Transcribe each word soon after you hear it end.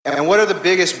And what are the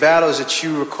biggest battles that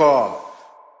you recall?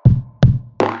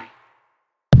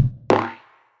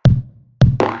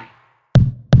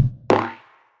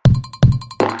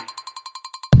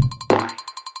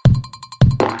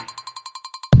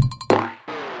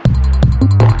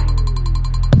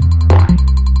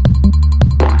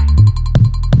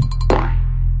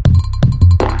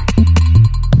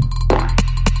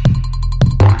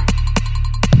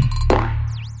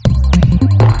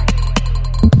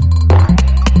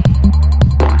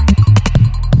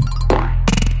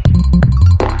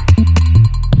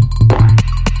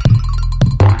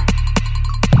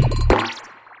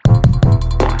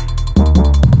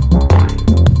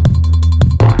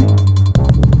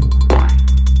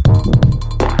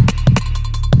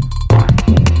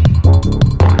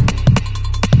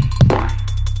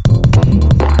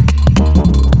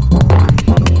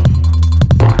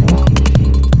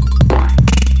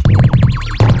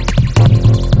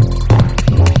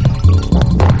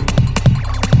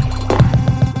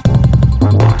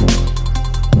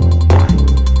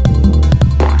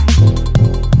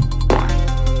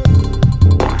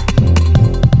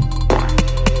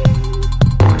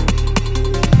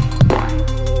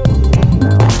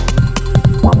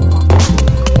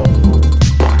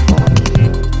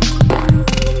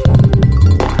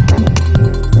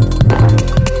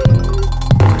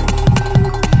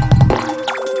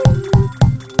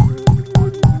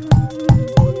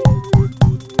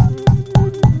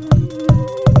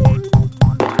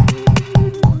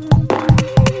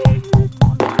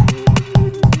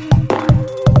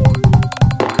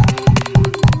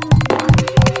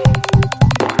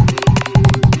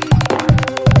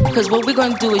 Because what we're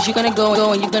going to do is you're going to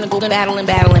go and you're going to go battling.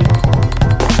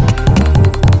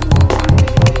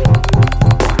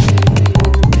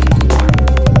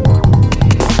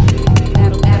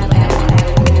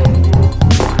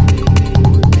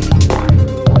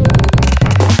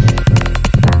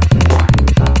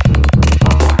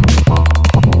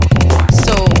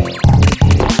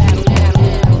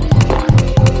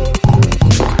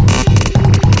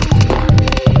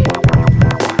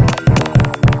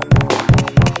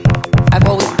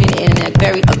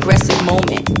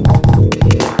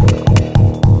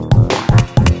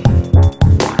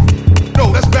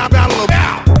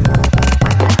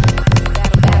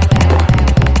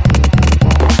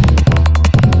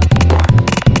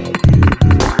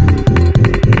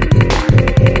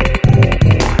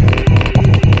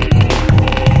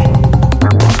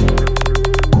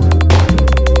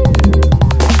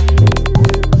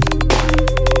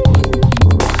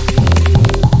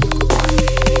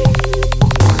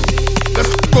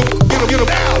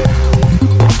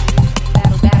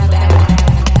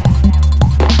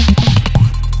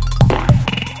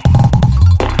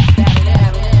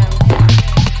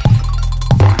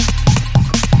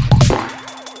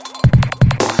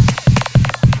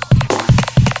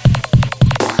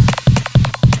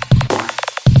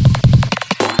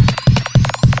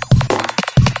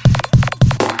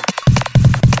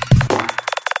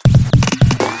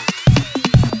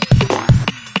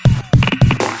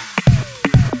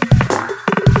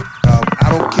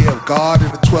 God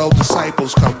and the 12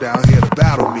 disciples come down here to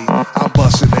battle me, I'm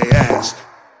busting their ass.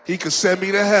 He could send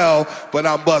me to hell, but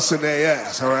I'm busting their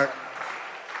ass, all right?